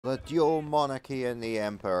The dual monarchy and the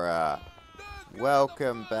emperor.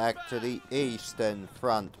 Welcome back to the Eastern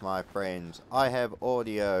Front, my friends. I have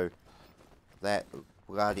audio. That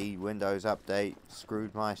bloody Windows update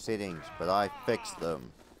screwed my settings, but I fixed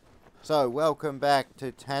them. So, welcome back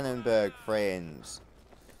to Tannenberg, friends,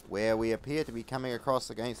 where we appear to be coming across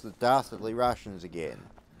against the dastardly Russians again.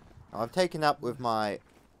 Now, I've taken up with my,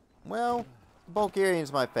 well,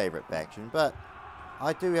 Bulgarian's my favourite faction, but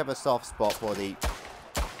I do have a soft spot for the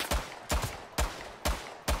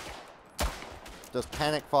just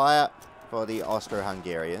panic fire for the Austo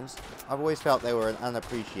Hungarians. I've always felt they were an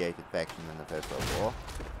unappreciated faction in the First World War.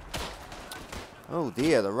 Oh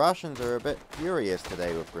dear, the Russians are a bit furious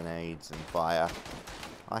today with grenades and fire.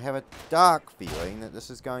 I have a dark feeling that this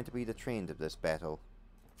is going to be the trend of this battle.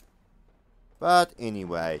 But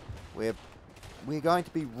anyway, we're going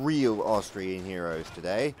to be real Austrian heroes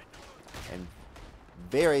today. And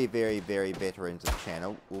very, very, very veterans of the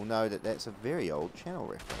channel will know that that's a very old channel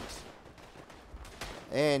reference.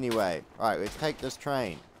 Anyway, alright, let's take this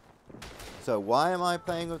train. So, why am I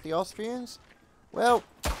playing with the Austrians? Well,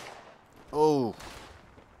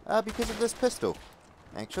 because of this pistol,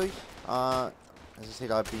 actually. As I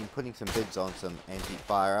said, I've been putting some bids on some antique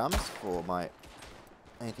firearms for my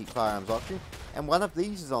antique firearms auction, and one of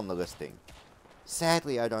these is on the listing.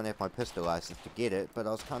 Sadly, I don't have my pistol license to get it, but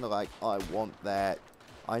I was kind of like, I want that.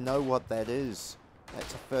 I know what that is.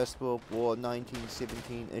 That's a First World War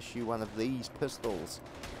 1917 issue, one of these pistols.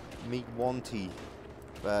 Me wanty.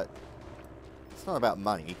 But it's not about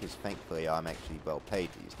money, because thankfully I'm actually well paid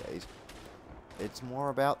these days. It's more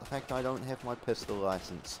about the fact I don't have my pistol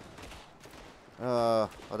license.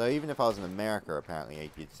 Although even if I was in America, apparently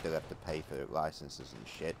you'd still have to pay for licenses and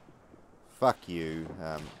shit. Fuck you,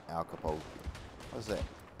 alcohol. What is that?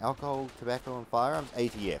 Alcohol, tobacco, and firearms?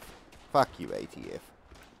 ATF. Fuck you, ATF.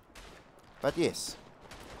 But yes,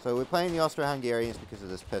 so we're playing the Austro-Hungarians because of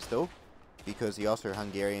this pistol, because the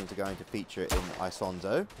Austro-Hungarians are going to feature in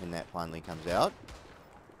Isonzo when that finally comes out,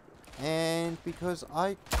 and because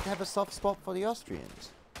I have a soft spot for the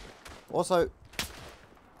Austrians. Also,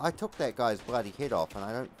 I took that guy's bloody head off and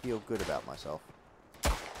I don't feel good about myself.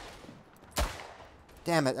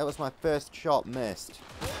 Damn it, that was my first shot missed.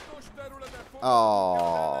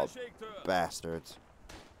 Oh, bastards.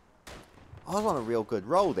 I was on a real good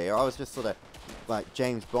roll there. I was just sort of like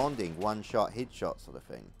James Bonding, one-shot headshot sort of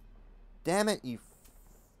thing. Damn it, you...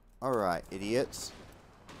 Alright, idiots.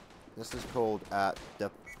 This is called,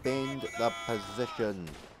 defend the position.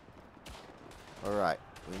 Alright,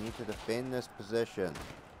 we need to defend this position.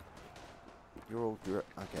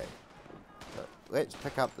 Okay. So, let's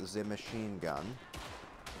pick up the machine gun.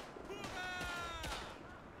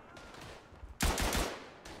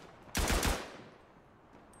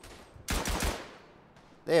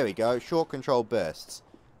 There we go, short control bursts.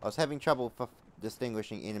 I was having trouble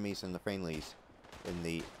distinguishing enemies and the friendlies in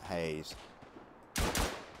the haze.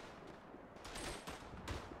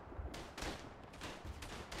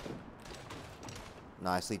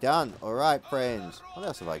 Nicely done. Alright, friends. What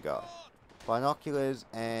else have I got? Binoculars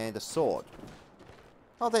and a sword.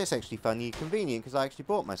 Oh, that's actually funny convenient, because I actually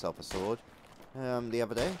bought myself a sword the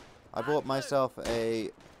other day. I bought myself a...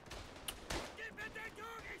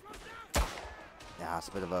 Ah, it's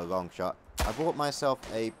a bit of a long shot. I bought myself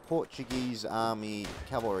a Portuguese Army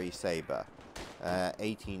cavalry saber,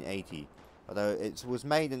 1880. Although it was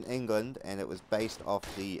made in England and it was based off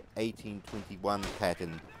the 1821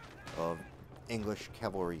 pattern of English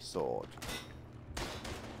cavalry sword.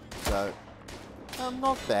 So,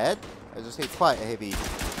 not bad. As I said, quite a heavy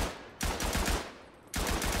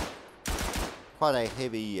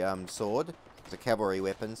sword. It's a cavalry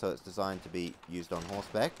weapon, so it's designed to be used on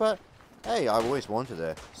horseback, but hey, I've always wanted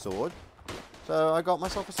a sword, so I got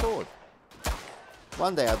myself a sword.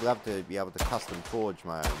 One day I'd love to be able to custom forge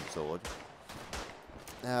my own sword.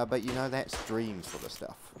 But you know, that's dreams sort of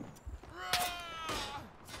stuff.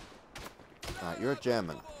 Alright, you're a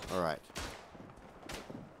German. Alright.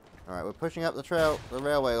 Alright, we're pushing up the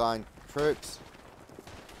railway line, troops.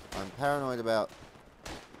 I'm paranoid about...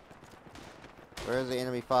 Where is the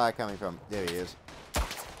enemy fire coming from? There he is.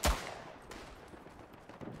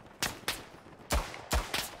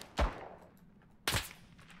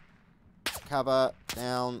 Cover,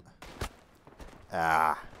 down.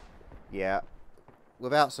 Ah. Yeah.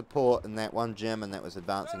 Without support, and that one German that was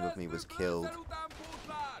advancing with me was killed.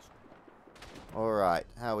 Alright,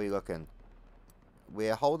 how are we looking?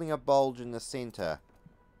 We're holding a bulge in the center.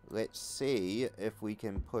 Let's see if we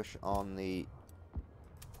can push on the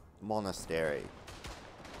monastery.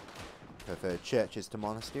 Prefer churches to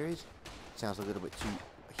monasteries. Sounds a little bit too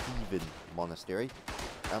heathen monastery.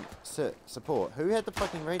 Support. Who had the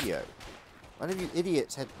fucking radio? One of you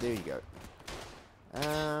idiots had... There you go.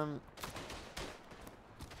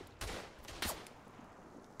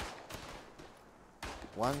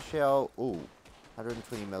 One shell. Ooh.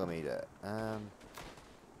 120 millimeter.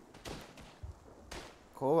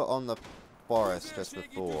 Call it on the forest just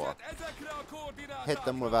before. Hit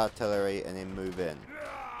them with artillery and then move in.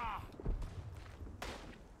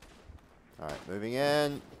 Alright, moving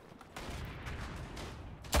in.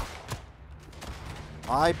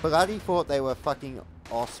 I bloody thought they were fucking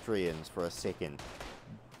Austrians for a second.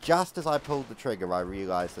 Just as I pulled the trigger, I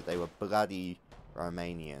realized that they were bloody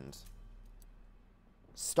Romanians.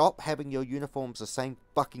 Stop having your uniforms the same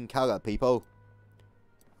fucking colour, people.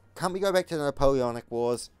 Can't we go back to the Napoleonic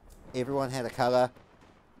Wars? Everyone had a colour.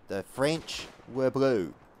 The French were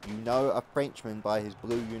blue. You know a Frenchman by his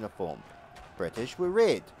blue uniform. British were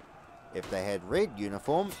red. If they had red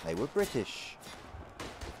uniform, they were British.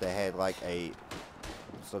 If they had like a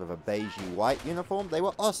sort of a beigey white uniform, they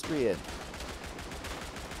were Austrian.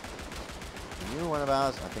 You one of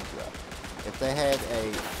ours? I think you are. If they had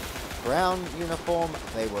a brown uniform,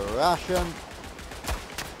 they were Russian.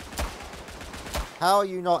 How are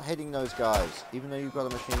you not hitting those guys, even though you've got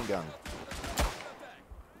a machine gun?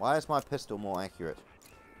 Why is my pistol more accurate?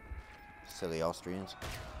 Silly Austrians.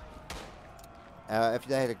 If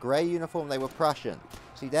they had a grey uniform, they were Prussian.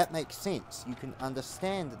 See, that makes sense. You can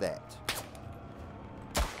understand that.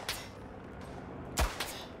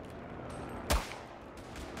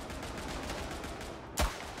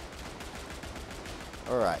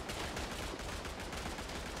 Alright.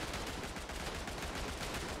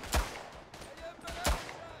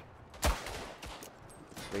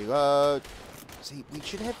 Reload. See, we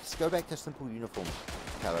should have to go back to simple uniform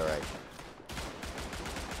coloration.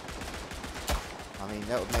 I mean,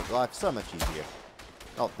 that would make life so much easier.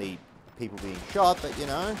 Not the people being shot, but, you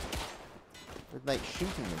know, it would make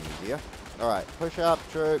shooting them easier. Alright, push up,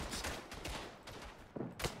 troops.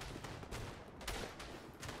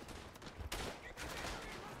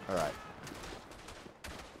 Alright.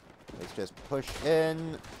 Let's just push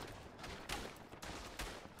in.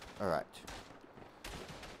 Alright.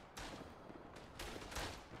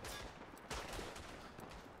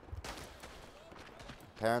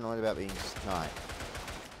 Paranoid about being sniped.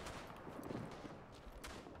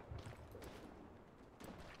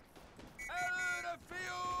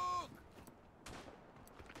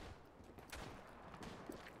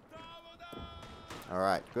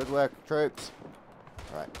 Alright, good work, troops.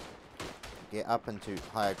 Alright. Get up into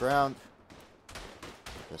higher ground.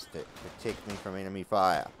 Just to protect me from enemy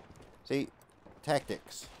fire. See?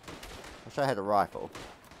 Tactics. Wish I had a rifle.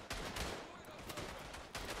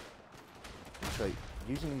 Actually,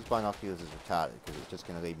 using these binoculars is retarded because it's just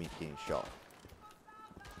going to lead me to getting shot.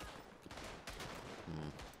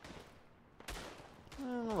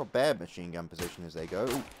 Not a bad machine gun position as they go.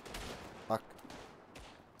 Ooh, fuck.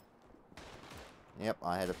 Yep,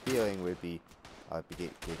 I had a feeling I'd be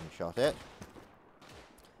getting shot at.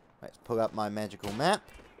 Let's pull up my magical map.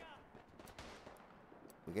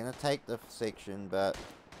 We're going to take the section, but...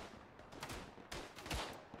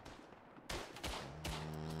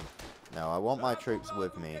 no, I want my troops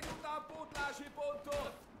with me.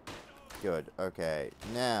 Good, okay.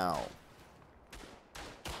 Now...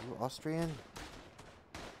 you Austrian?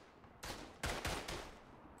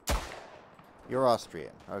 You're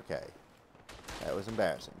Austrian, okay. That was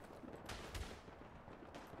embarrassing.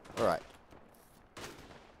 Alright.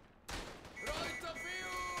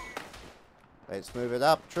 Let's move it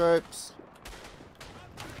up, troops.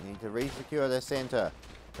 We need to re-secure their center.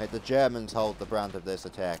 Let the Germans hold the brunt of this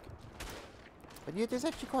attack. But yeah, there's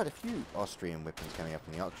actually quite a few Austrian weapons coming up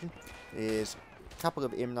in the auction. There's a couple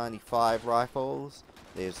of M95 rifles.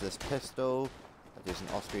 There's this pistol. There's an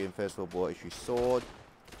Austrian First World War issue sword.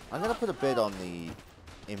 I'm going to put a bid on the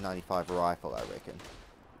M95 rifle, I reckon.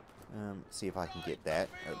 See if I can get that.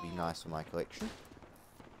 That would be nice for my collection.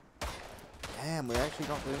 Damn, we're actually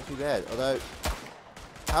not doing too bad. Although,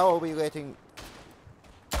 how are we letting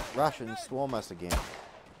Russians swarm us again?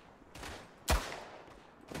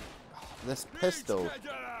 This pistol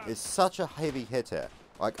is such a heavy hitter.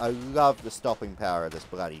 Like, I love the stopping power of this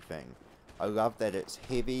bloody thing. I love that it's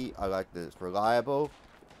heavy. I like that it's reliable.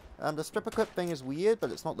 The stripper clip thing is weird,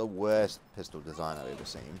 but it's not the worst pistol design I've ever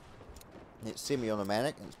seen. It's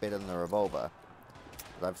semi-automatic, and it's better than the revolver.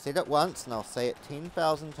 But I've said it once, and I'll say it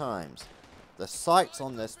 10,000 times. The sights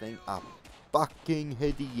on this thing are fucking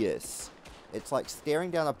hideous. It's like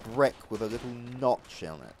staring down a brick with a little notch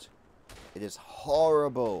on it. It is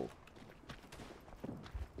horrible.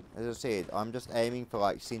 As I said, I'm just aiming for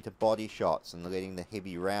like center body shots and letting the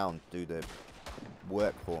heavy round do the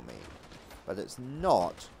work for me. But it's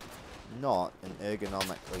not an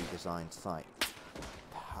ergonomically designed sight.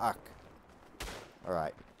 Fuck.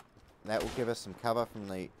 Alright. That will give us some cover from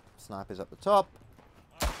the snipers up the top.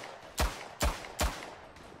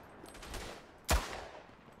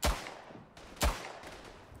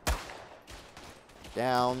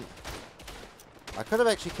 Down. I could have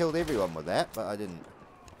actually killed everyone with that, but I didn't.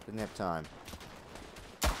 Didn't have time.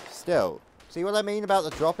 Still. See what I mean about the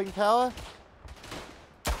dropping power?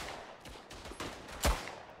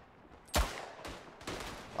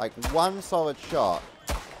 Like one solid shot.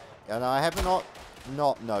 And I have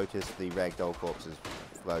not noticed the ragdoll corpses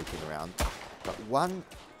floating around. But one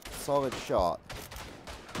solid shot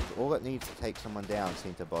is all it needs to take someone down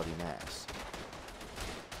center body mass.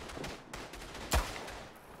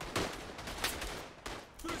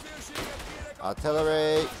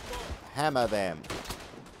 Artillery, hammer them.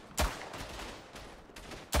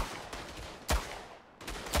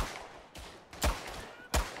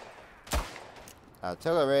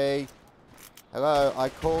 Artillery, hello, I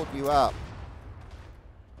called you up.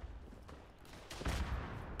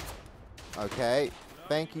 Okay,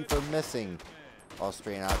 thank you for missing,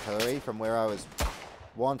 Austrian artillery, from where I was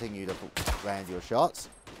wanting you to land your shots.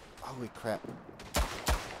 Holy crap.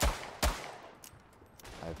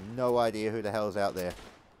 I have no idea who the hell's out there.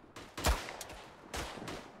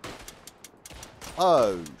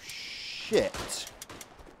 Oh, shit.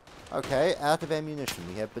 Okay, out of ammunition.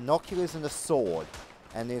 We have binoculars and a sword.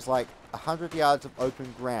 And there's like 100 yards of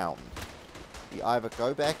open ground. We either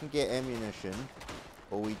go back and get ammunition,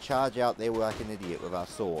 or we charge out there like an idiot with our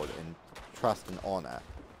sword and trust and honor.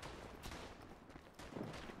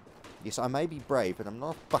 Yes, I may be brave, but I'm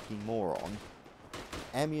not a fucking moron.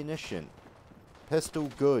 Ammunition.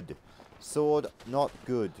 Pistol, good. Sword, not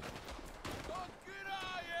good.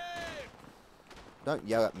 Don't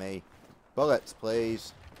yell at me. Bullets,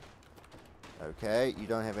 please. Okay, you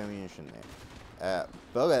don't have ammunition there.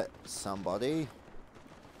 Bullets, somebody.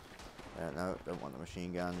 No, don't want the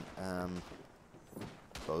machine gun.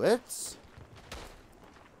 Bullets.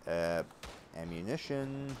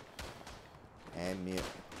 Ammunition.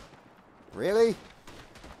 Really?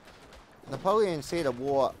 Napoleon said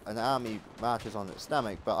an army marches on its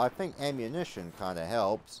stomach, but I think ammunition kind of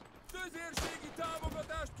helps.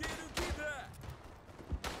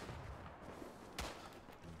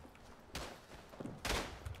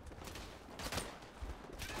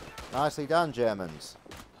 Nicely done, Germans.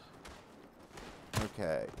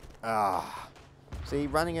 Okay. See,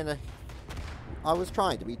 running in a... I was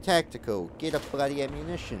trying to be tactical, get a bloody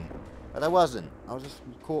ammunition. But I wasn't. I was just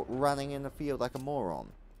caught running in the field like a moron.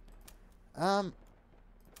 Hold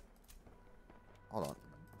on.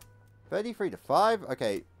 33 to 5?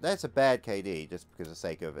 Okay, that's a bad KD, just because of the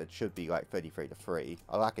sake of it. It should be like 33 to 3.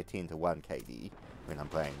 I like a 10 to 1 KD when I'm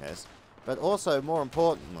playing this. But also, more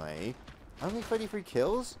importantly, only 33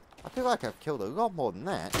 kills? I feel like I've killed a lot more than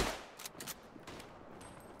that.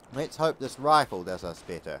 Let's hope this rifle does us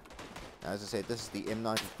better. Now, as I said, this is the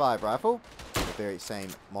M95 rifle. The very same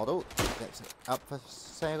model. That's up for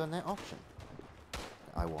sale in that auction.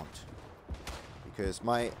 I want. Because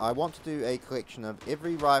I want to do a collection of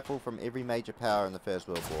every rifle from every major power in the First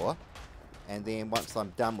World War. And then once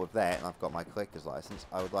I'm done with that, and I've got my collector's license,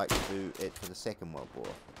 I would like to do it for the Second World War.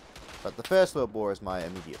 But the First World War is my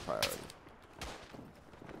immediate priority.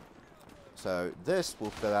 So this will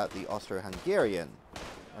fill out the Austo Hungarian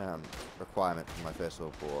requirement for my First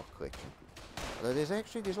World War collection. Although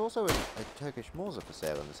there's also a Turkish Morza for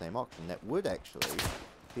sale in the same auction that would actually,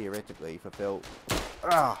 theoretically, fulfill...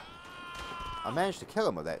 I managed to kill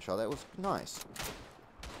him with that shot. That was nice.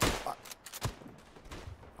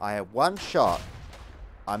 I had one shot.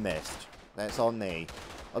 I missed. That's on me.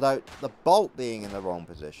 Although, the bolt being in the wrong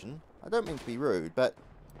position, I don't mean to be rude, but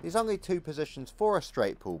there's only two positions for a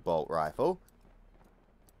straight pull bolt rifle.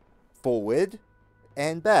 Forward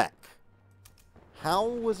and back. How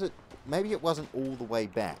was it? Maybe it wasn't all the way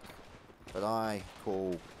back. But I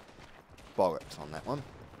call bollocks on that one.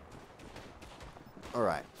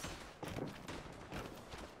 Alright.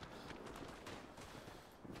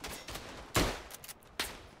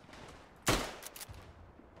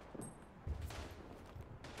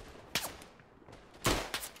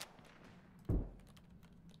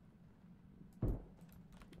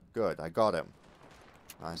 Good, I got him.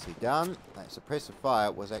 Nicely done. That suppressive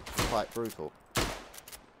fire was actually quite brutal.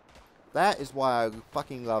 That is why I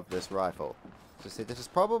fucking love this rifle. As I said, this is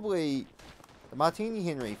probably the Martini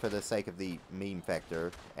Henry for the sake of the meme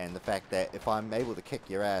factor, and the fact that if I'm able to kick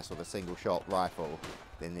your ass with a single shot rifle,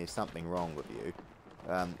 then there's something wrong with you.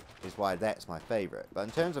 Is why that's my favorite. But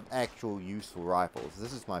in terms of actual useful rifles,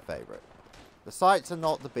 this is my favorite. The sights are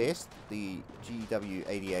not the best, the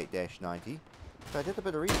GW88-90. So I did a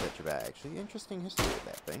bit of research about it, actually. Interesting history of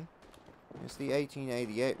that thing. It's the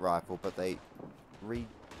 1888 rifle, but they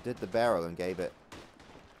redid the barrel and gave it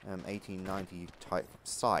 1890 type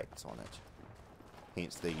sights on it.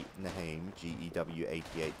 Hence the name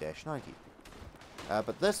GEW88-90.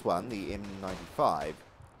 But this one, the M95,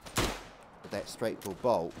 with that straight pull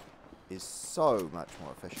bolt, is so much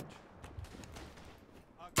more efficient.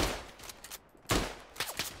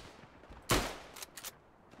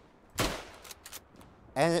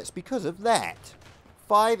 And it's because of that.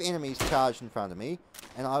 5 enemies charged in front of me,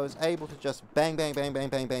 and I was able to just bang, bang, bang, bang,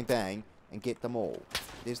 bang, bang, bang, and get them all.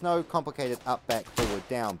 There's no complicated up, back, forward,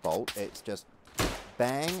 down bolt. It's just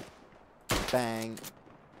bang, bang,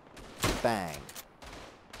 bang,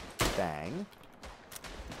 bang,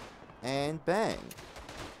 and bang.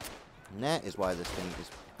 And that is why this thing is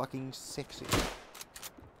fucking sexy.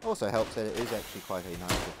 Also helps that it is actually quite a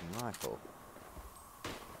nice looking rifle.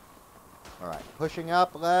 Alright, pushing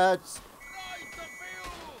up, lads.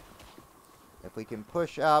 If we can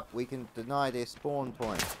push up, we can deny their spawn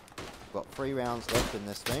point. I've got 3 rounds left in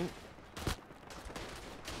this thing.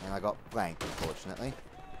 And I got blanked, unfortunately.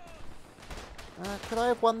 Could I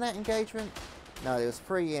have won that engagement? No, there was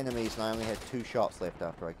 3 enemies and I only had 2 shots left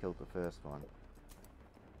after I killed the first one.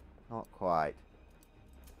 Not quite.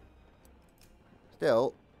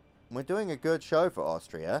 Still, we're doing a good show for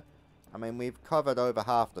Austria. I mean, we've covered over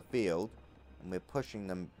half the field. And we're pushing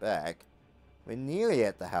them back. We're nearly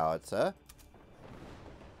at the howitzer.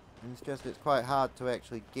 And it's just, it's quite hard to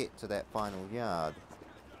actually get to that final yard.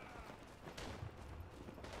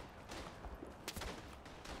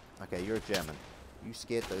 Okay, you're a German. You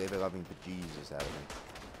scared the ever-loving bejesus out of me.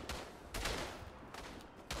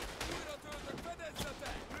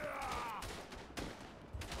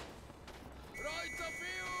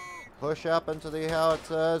 Push up into the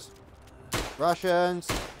howitzers. Russians!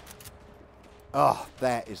 Oh,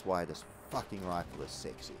 that is why this fucking rifle is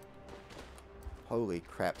sexy. Holy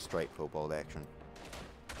crap, straight pull bolt action.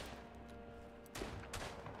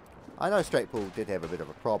 I know straight pull did have a bit of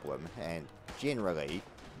a problem, and generally,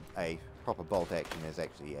 a proper bolt action is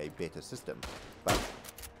actually a better system. But,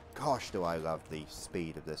 gosh, do I love the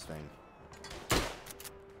speed of this thing.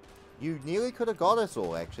 You nearly could have got us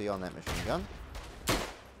all, actually, on that machine gun.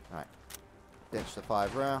 Alright. Ditch the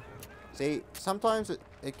 5 round. See, sometimes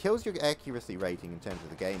it kills your accuracy rating in terms of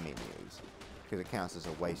the game menus, because it counts as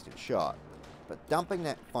a wasted shot. But dumping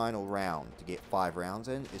that final round to get 5 rounds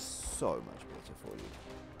in is so much better for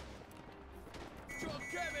you.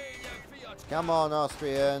 Come on,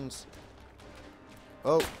 Austrians!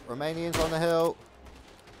 Oh, Romanians on the hill!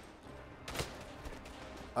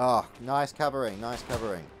 Oh, nice covering, nice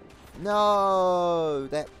covering. No!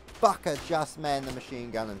 That fucker just manned the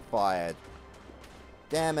machine gun and fired.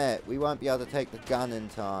 Damn it, we won't be able to take the gun in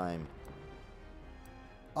time.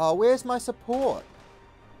 Oh, where's my support?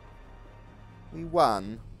 We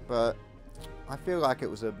won, but I feel like it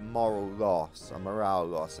was a moral loss, a morale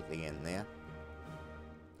loss at the end there.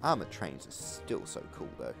 Armoured trains are still so cool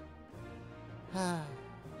though.